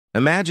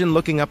Imagine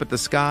looking up at the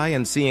sky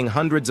and seeing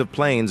hundreds of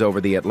planes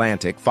over the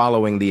Atlantic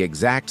following the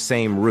exact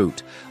same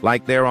route,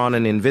 like they're on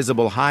an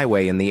invisible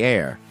highway in the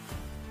air.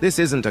 This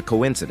isn't a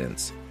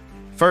coincidence.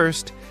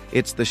 First,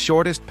 it's the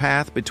shortest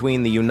path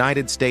between the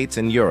United States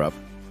and Europe,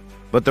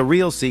 but the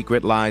real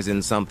secret lies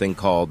in something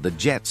called the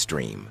jet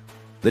stream.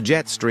 The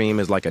jet stream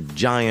is like a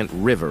giant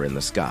river in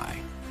the sky,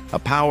 a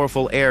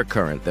powerful air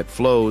current that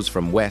flows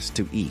from west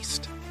to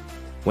east.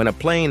 When a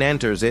plane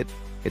enters it,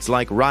 it's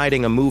like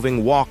riding a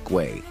moving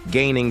walkway,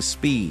 gaining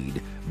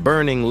speed,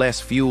 burning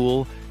less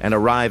fuel, and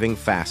arriving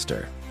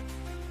faster.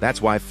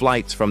 That's why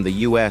flights from the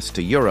US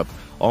to Europe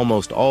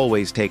almost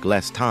always take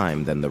less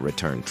time than the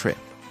return trip.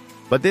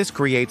 But this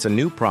creates a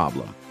new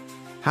problem.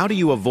 How do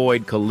you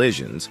avoid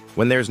collisions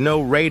when there's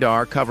no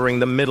radar covering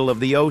the middle of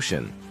the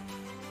ocean?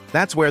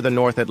 That's where the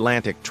North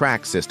Atlantic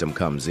track system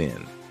comes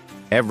in.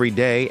 Every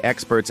day,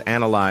 experts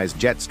analyze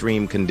jet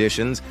stream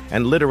conditions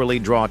and literally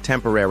draw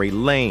temporary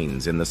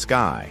lanes in the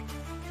sky.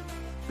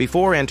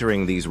 Before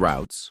entering these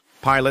routes,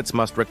 pilots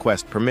must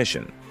request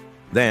permission.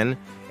 Then,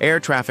 air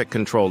traffic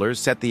controllers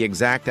set the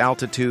exact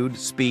altitude,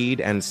 speed,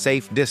 and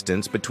safe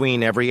distance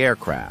between every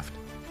aircraft.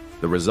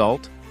 The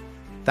result?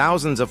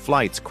 Thousands of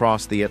flights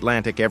cross the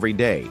Atlantic every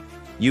day,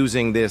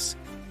 using this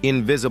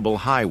invisible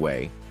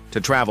highway to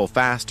travel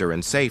faster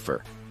and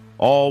safer,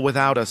 all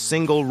without a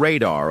single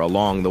radar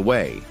along the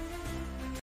way.